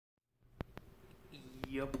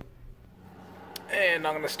Yep. And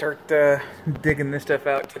I'm gonna start digging this stuff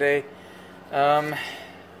out today.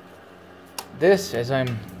 This, as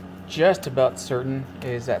I'm just about certain,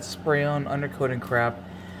 is that spray-on undercoating crap.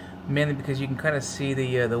 Mainly because you can kind of see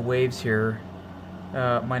the waves here.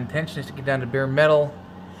 My intention is to get down to bare metal,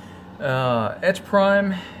 etch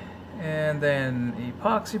prime, and then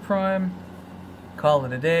epoxy prime. Call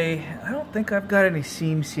it a day. I don't think I've got any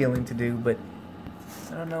seam sealing to do, but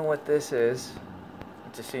I don't know what this is.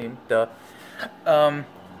 It's a seam, duh. And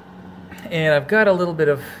I've got a little bit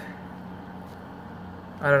of,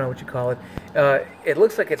 I don't know what you call it. It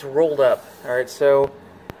looks like it's rolled up. All right, so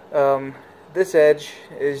this edge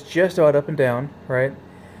is just out up and down, right?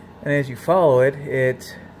 And as you follow it,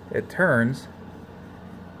 it turns,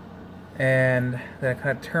 and then it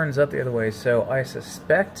kind of turns up the other way. So I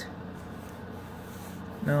suspect.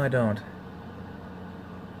 No, I don't.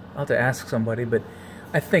 I'll have to ask somebody, but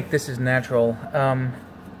I think this is natural.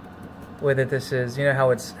 Whether this is, you know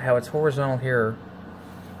how it's horizontal here,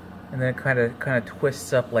 and then it kind of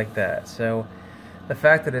twists up like that. So the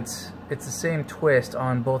fact that it's the same twist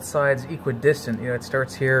on both sides, equidistant. You know, it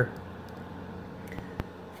starts here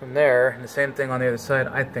from there, and the same thing on the other side.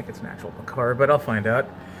 I think it's natural color, but I'll find out.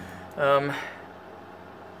 I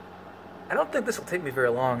don't think this will take me very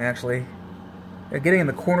long, actually. Getting in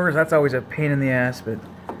the corners, that's always a pain in the ass, but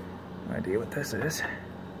no idea what this is.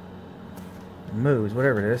 It moves,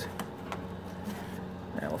 whatever it is.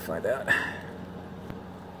 Yeah, we'll find out.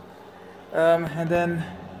 And then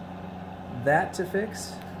that to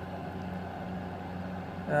fix.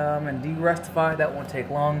 And de-rustify, that won't take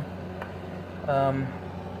long. Now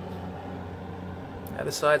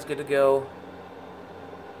the side's good to go.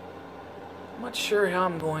 I'm not sure how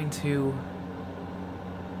I'm going to...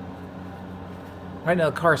 Right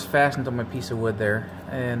now the car's fastened on my piece of wood there,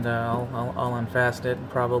 and I'll unfasten it and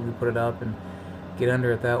probably put it up and get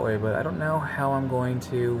under it that way, but I don't know how I'm going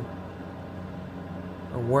to,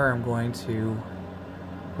 or where I'm going to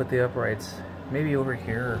put the uprights. Maybe over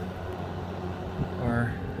here,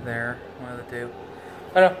 or there, one of the two.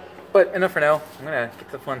 I don't know, but enough for now. I'm gonna get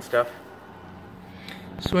to the fun stuff.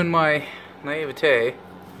 So in my naivete,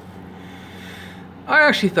 I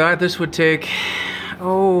actually thought this would take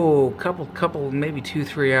couple, maybe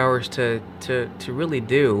 2-3 hours to really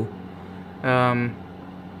do.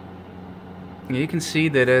 You can see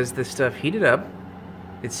that as the stuff heated up,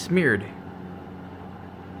 it's smeared.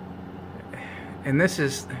 And this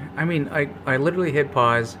is, I mean, I literally hit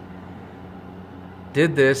pause,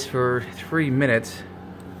 did this for 3 minutes,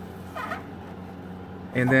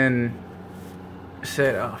 and then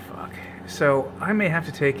said, oh fuck. So I may have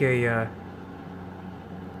to take a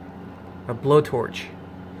blowtorch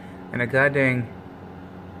and a goddamn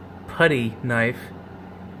putty knife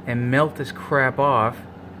and melt this crap off,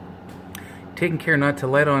 taking care not to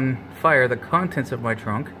light on fire the contents of my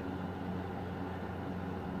trunk,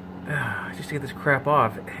 just to get this crap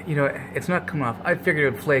off. You know, it's not coming off. I figured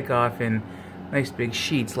it would flake off in nice big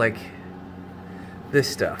sheets like this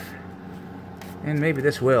stuff, and maybe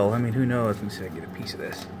this will. I mean, who knows? Let me see if I can get a piece of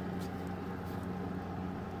this.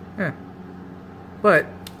 Yeah, but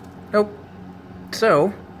nope.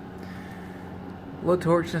 So,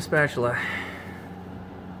 blowtorch and a spatula,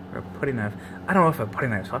 or a putty knife. I don't know if I have a putty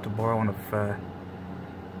knife, so I'll have to borrow one of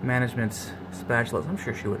management's spatulas. I'm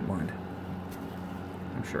sure she wouldn't mind.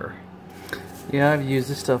 I'm sure. Yeah, I've used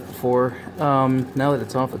this stuff before. Now that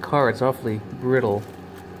it's off the car, it's awfully brittle.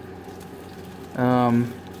 I'll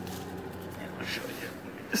show you.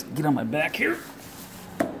 Just get on my back here.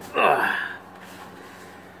 Ugh.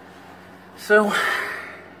 So,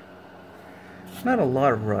 not a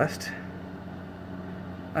lot of rust.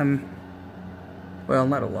 Well,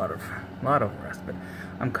 not a lot of rust, but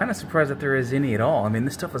I'm kind of surprised that there is any at all. I mean,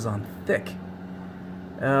 this stuff is on thick.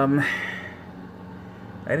 I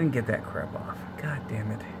didn't get that crap off. God damn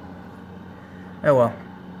it. Oh well.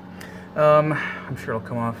 I'm sure it'll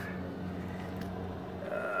come off.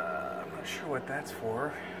 I'm not sure what that's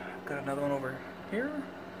for. I've got another one over here.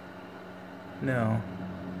 No.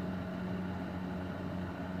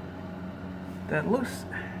 That looks...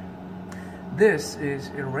 This is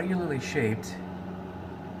irregularly shaped.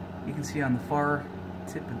 You can see on the far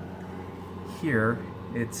tip here,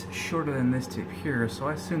 it's shorter than this tip here, so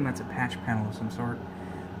I assume that's a patch panel of some sort.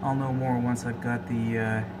 I'll know more once I've got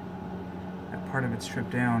the that part of it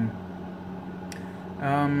stripped down.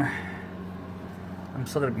 I'm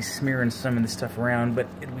still going to be smearing some of this stuff around, but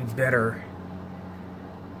it'll be better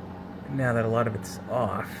now that a lot of it's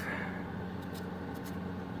off.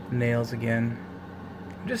 Nails again.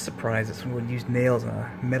 I'm just surprised that someone would use nails on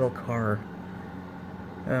a metal car.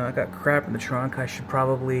 I got crap in the trunk. I should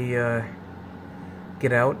probably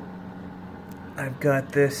get out. I've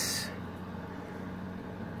got this,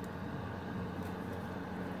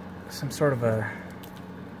 some sort of a,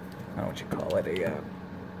 I don't know what you call it,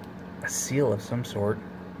 a seal of some sort.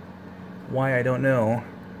 Why, I don't know.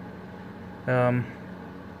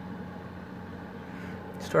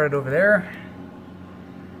 Started over there,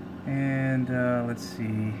 and let's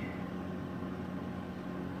see.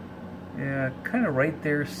 Yeah, kind of right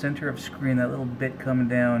there, center of screen, that little bit coming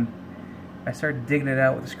down. I started digging it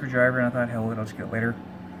out with a screwdriver, and I thought, hell, I'll just get it later.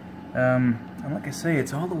 And like I say,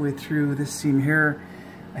 it's all the way through this seam here.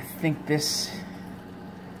 I think this,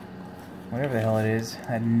 whatever the hell it is,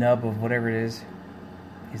 that nub of whatever it is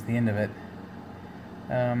the end of it.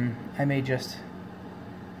 I may just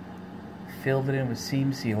filled it in with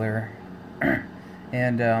seam sealer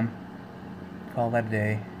and call that a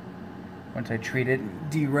day. Once I treat it,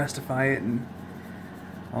 de-rustify it, and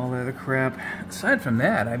all the other crap. Aside from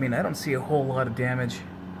that, I mean, I don't see a whole lot of damage,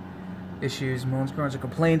 issues, moans, groans, or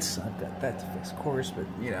complaints. I've got that to fix, of course, but,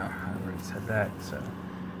 you know, I already said that, so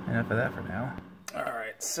enough of that for now.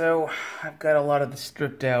 Alright, so I've got a lot of this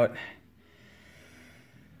stripped out.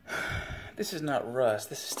 This is not rust.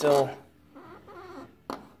 This is still...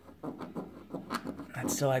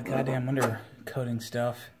 That's still that goddamn undercoating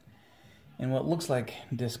stuff. And what looks like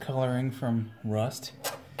discoloring from rust,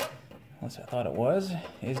 unless I thought it was,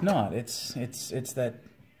 is not. It's that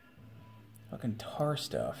fucking tar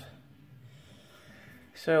stuff.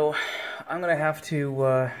 So I'm gonna have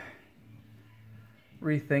to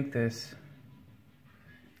rethink this.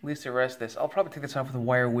 At least the rest of this. I'll probably take this off with a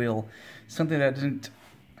wire wheel, something that doesn't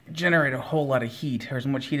generate a whole lot of heat, or as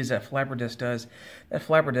much heat as that flapper disc does. That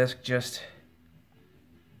flapper disc just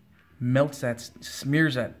melts that,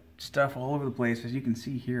 smears that stuff all over the place, as you can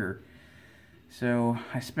see here. So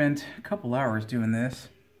I spent a couple hours doing this.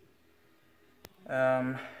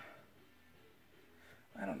 I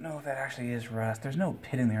don't know if that actually is rust. There's no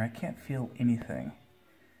pit in there. I can't feel anything.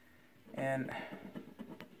 And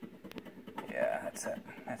yeah, that's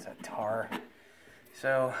that tar.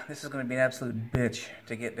 So this is going to be an absolute bitch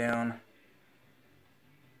to get down.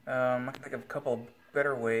 I can think of a couple of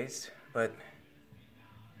better ways, but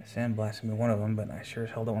sandblasting me one of them, but I sure as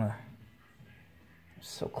hell don't want to. I'm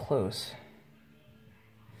so close.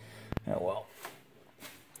 Oh well.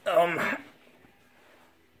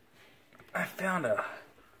 I found a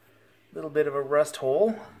little bit of a rust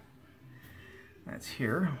hole. That's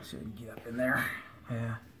here. Let's see if we can get up in there.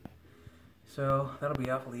 Yeah. So that'll be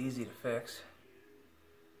awfully easy to fix.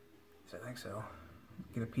 I think so.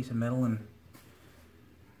 Get a piece of metal and,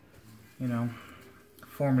 you know,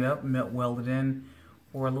 form it up, weld it in.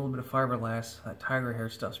 Or a little bit of fiberglass. That tiger hair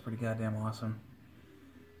stuff's pretty goddamn awesome.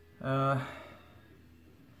 I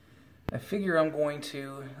figure I'm going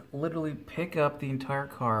to literally pick up the entire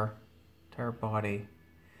car, entire body,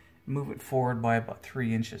 move it forward by about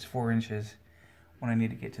 3 inches, 4 inches, when I need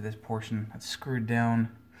to get to this portion that's screwed down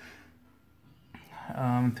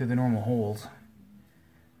through the normal holes.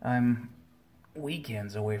 I'm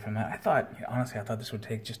weekends away from that. Honestly, I thought this would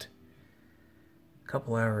take just a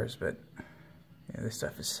couple hours, but yeah, this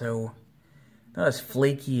stuff is so not as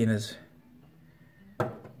flaky and as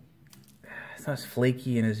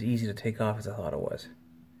easy to take off as I thought it was.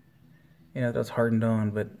 You know, that's hardened on,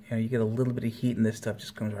 but you know, you get a little bit of heat and this stuff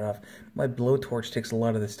just comes right off. My blowtorch takes a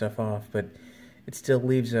lot of this stuff off, but it still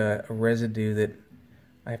leaves a residue that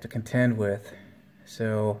I have to contend with.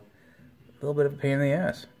 So a little bit of a pain in the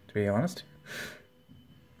ass, to be honest.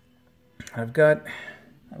 I'm gonna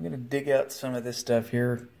dig out some of this stuff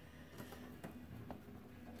here.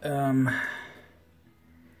 It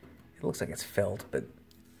looks like it's felt, but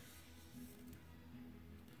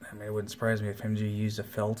I mean, it wouldn't surprise me if MG used a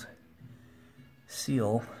felt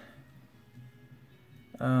seal.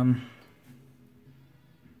 Yeah,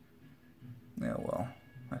 well,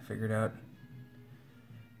 I figured out.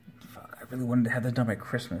 Fuck, I really wanted to have this done by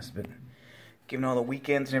Christmas, but given all the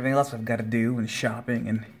weekends and everything else I've got to do, and shopping,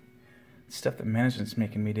 and stuff that management's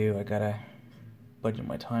making me do, I gotta budget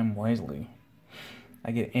my time wisely.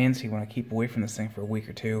 I get antsy when I keep away from this thing for a week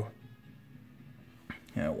or two.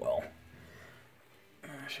 Yeah, well,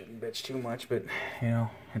 I shouldn't bitch too much, but, you know,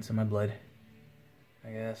 it's in my blood,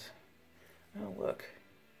 I guess. Oh, look.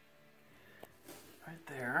 Right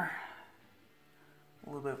there. A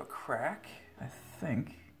little bit of a crack, I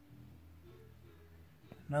think.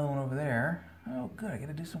 Another one over there. Oh, good, I get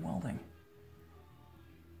to do some welding.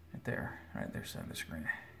 Right there side of the screen.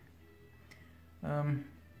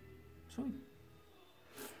 Sweet.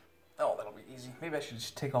 Oh, that'll be easy. Maybe I should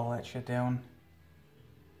just take all that shit down.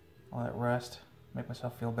 All that rust. Make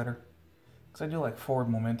myself feel better. Because I do like forward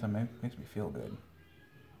momentum. It makes me feel good.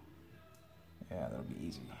 Yeah, that'll be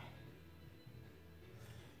easy.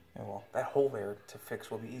 Yeah, well, that hole there to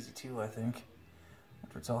fix will be easy too, I think,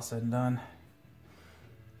 after it's all said and done.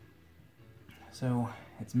 So,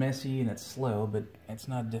 it's messy and it's slow, but it's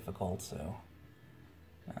not difficult, so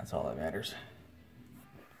that's all that matters.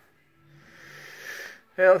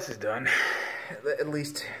 Well, this is done. At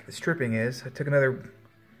least the stripping is. I took another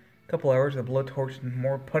couple hours with a blowtorch and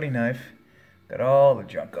more putty knife. Got all the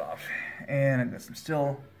junk off. And I got some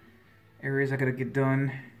still areas I gotta get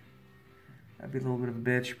done. That'd be a little bit of a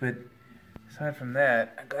bitch, but aside from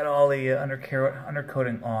that, I got all the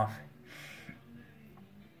undercoating off.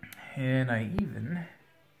 And I even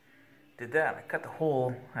did that. I cut the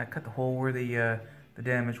hole where the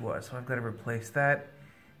damage was. So I've got to replace that.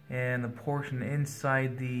 And the portion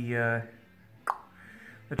inside the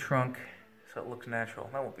trunk, so it looks natural.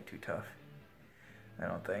 That won't be too tough, I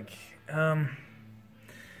don't think. And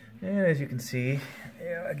as you can see,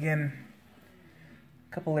 yeah, again,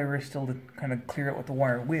 a couple areas still to kind of clear out with the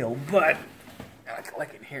wire wheel, but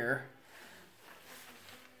like in here.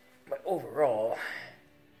 But overall,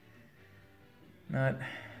 not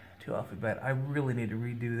too awfully bad. I really need to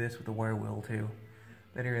redo this with the wire wheel too.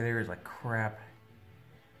 That area there is like crap.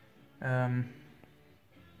 All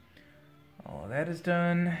of that is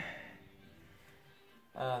done.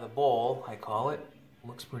 The bowl, I call it,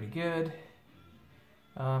 looks pretty good.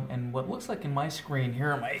 And what looks like in my screen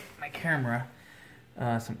here on my camera,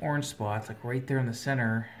 some orange spots, like right there in the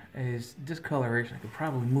center, is discoloration. I could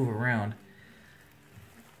probably move around.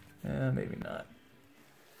 Maybe not.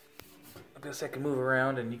 I guess I can move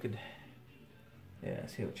around and you could, yeah,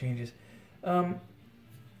 see how it changes. I'm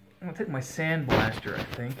gonna take my sandblaster, I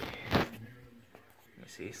think. Let me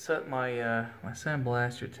see, set my my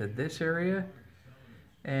sandblaster to this area,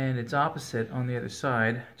 and its opposite on the other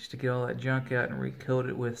side, just to get all that junk out and recoat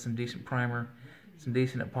it with some decent primer, some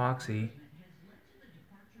decent epoxy.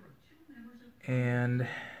 And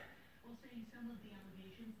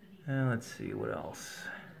let's see what else.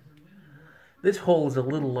 This hole is a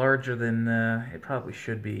little larger than it probably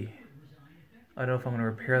should be. I don't know if I'm going to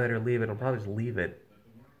repair that or leave it. I'll probably just leave it.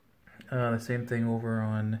 The same thing over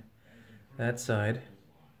on that side.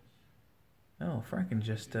 Oh, Franken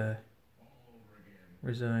just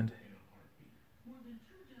resigned.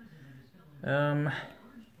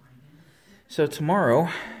 So tomorrow,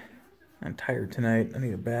 I'm tired tonight. I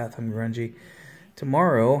need a bath. I'm grungy.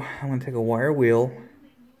 Tomorrow, I'm going to take a wire wheel.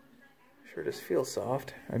 Sure does feel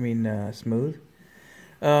soft. I mean, smooth.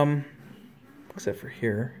 Except for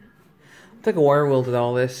here. I'll take a wire wheel to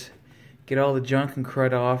all this. Get all the junk and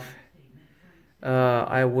crud off.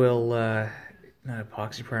 I will, not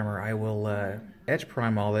epoxy primer, I will etch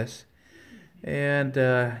prime all this. And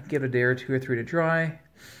give it a day or 2 or 3 to dry.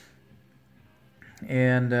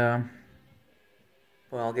 And, well,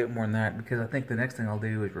 I'll get more than that because I think the next thing I'll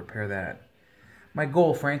do is repair that. My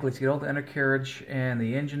goal, frankly, is to get all the undercarriage and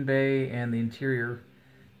the engine bay and the interior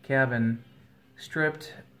cabin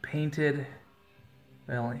stripped, painted,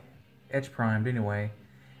 well, etch primed anyway,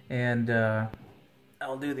 and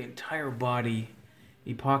I'll do the entire body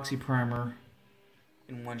epoxy primer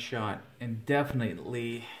in one shot, and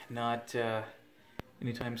definitely not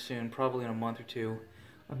anytime soon, probably in a month or 2.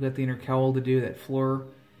 I've got the inner cowl to do, that floor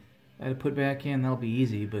I had to put back in. That'll be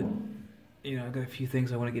easy, but you know, I've got a few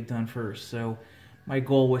things I want to get done first. So my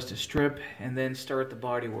goal was to strip and then start the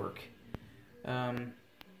body work. Yeah,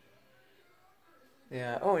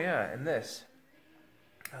 oh yeah, and this.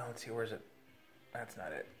 Oh, let's see, where's it? That's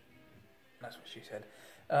not it. That's what she said.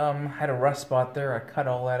 Had a rust spot there. I cut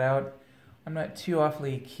all that out. I'm not too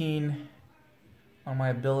awfully keen on my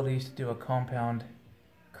abilities to do a compound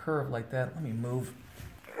curve like that. Let me move.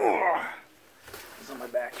 It's on my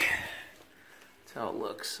back. That's how it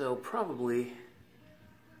looks. So probably,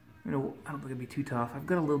 you know, I don't think it'd be too tough. I've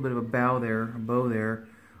got a little bit of a bow there.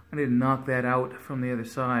 I need to knock that out from the other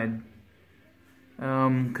side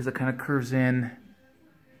because it kind of curves in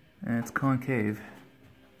and it's concave.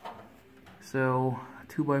 So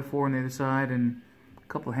 2x4 on the other side and a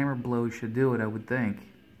couple of hammer blows should do it, I would think.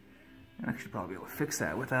 And I should probably be able to fix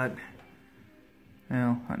that without,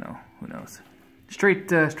 well, I know, who knows.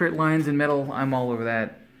 Straight lines in metal, I'm all over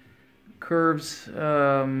that. Curves,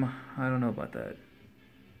 I don't know about that.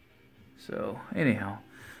 So, anyhow,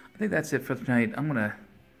 I think that's it for tonight. I'm going to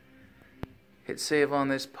hit save on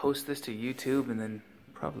this, post this to YouTube, and then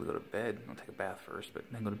probably go to bed. I'll take a bath first, but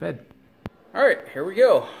then go to bed. Alright, here we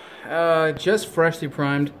go. Just freshly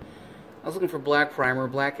primed. I was looking for black primer,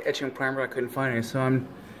 black etching primer, I couldn't find any, so I'm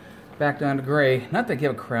back down to gray. Not that I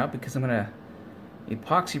give a crap, because I'm going to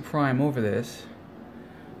epoxy prime over this.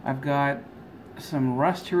 I've got some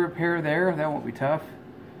rust to repair there, that won't be tough.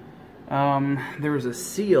 There was a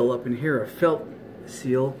seal up in here, a felt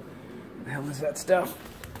seal. What the hell is that stuff?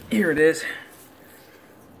 Here it is.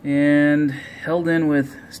 And held in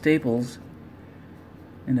with staples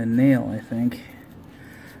and a nail, I think.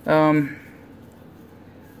 So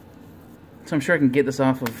I'm sure I can get this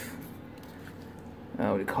off of,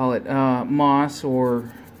 what do you call it, Moss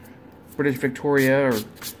or British Victoria or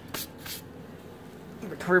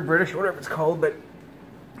Victoria British, whatever it's called, but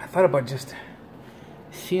I thought about just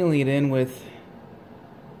sealing it in with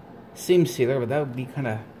seam sealer, but that would be kind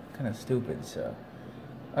of stupid, so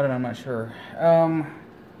I don't know, I'm not sure. A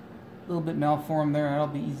little bit malformed there, that'll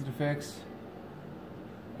be easy to fix.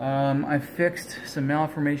 I fixed some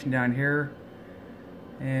malformation down here,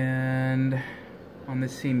 and on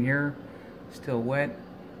this seam here, still wet.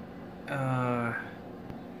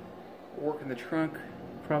 Working the trunk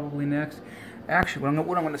probably next. Actually,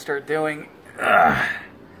 what I'm going to start doing,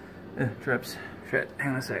 drips. Shit,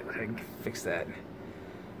 hang on a sec, I can fix that.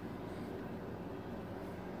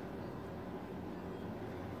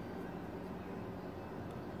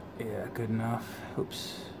 Yeah, good enough.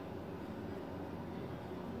 Oops.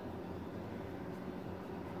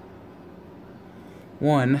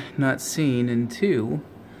 One, not seen, and two,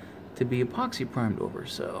 to be epoxy primed over,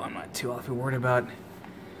 so I'm not too awfully worried about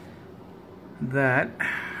that.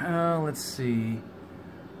 Let's see.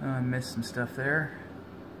 I missed some stuff there.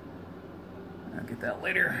 I'll get that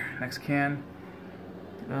later. Next can.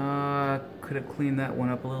 Could have cleaned that one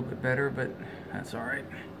up a little bit better, but that's alright.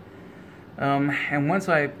 And once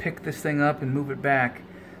I pick this thing up and move it back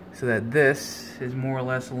so that this is more or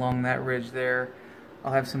less along that ridge there,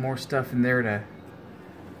 I'll have some more stuff in there to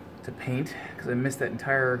paint, because I missed that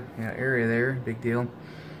entire area there. Big deal.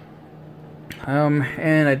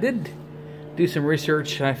 And I did do some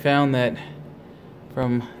research, and I found that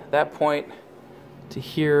from that point to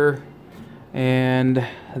here and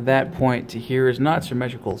that point to here is not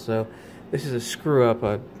symmetrical, so this is a screw up,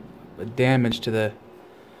 a damage to the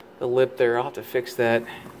lip there. I'll have to fix that.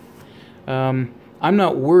 I'm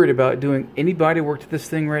not worried about doing any body work to this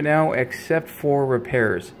thing right now except for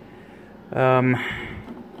repairs.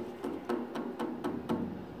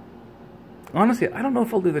 Honestly, I don't know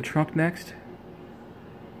if I'll do the trunk next,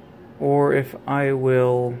 or if I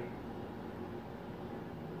will...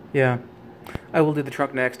 Yeah, I will do the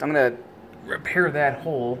trunk next. I'm going to repair that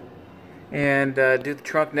hole and do the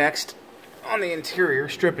trunk next on the interior,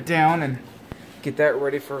 strip it down, and get that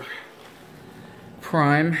ready for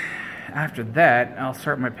prime. After that, I'll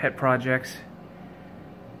start my pet projects.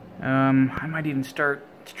 I might even start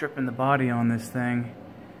stripping the body on this thing.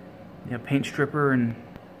 Paint stripper and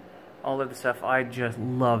all of the stuff. I just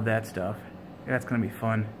love that stuff. That's going to be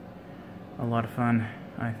fun. A lot of fun,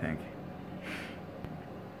 I think.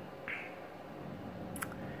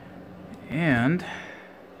 And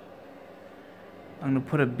I'm going to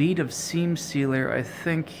put a bead of seam sealer, I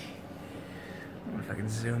think. I wonder if I can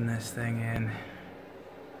zoom this thing in.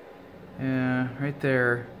 Yeah, right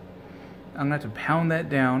there. I'm going to have to pound that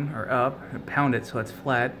down, or up, and pound it so it's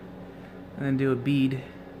flat, and then do a bead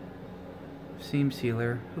seam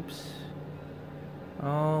sealer, oops,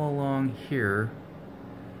 all along here,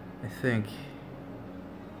 I think.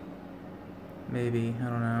 Maybe, I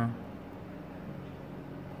don't know.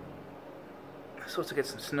 I'm supposed to get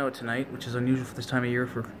some snow tonight, which is unusual for this time of year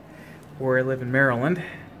for where I live in Maryland.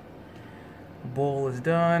 The bowl is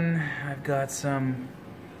done. I've got some,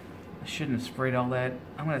 I shouldn't have sprayed all that.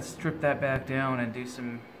 I'm going to strip that back down and do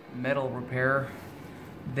some metal repair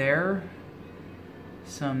there,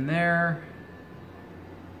 some there,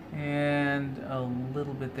 and a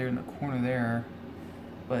little bit there in the corner there,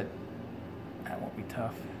 but that won't be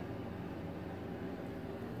tough.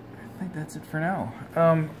 I think that's it for now.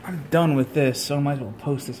 I'm done with this, so I might as well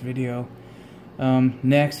post this video.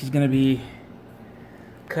 Next is going to be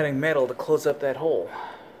cutting metal to close up that hole.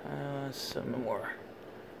 Some more.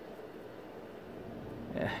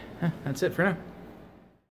 Yeah, that's it for now.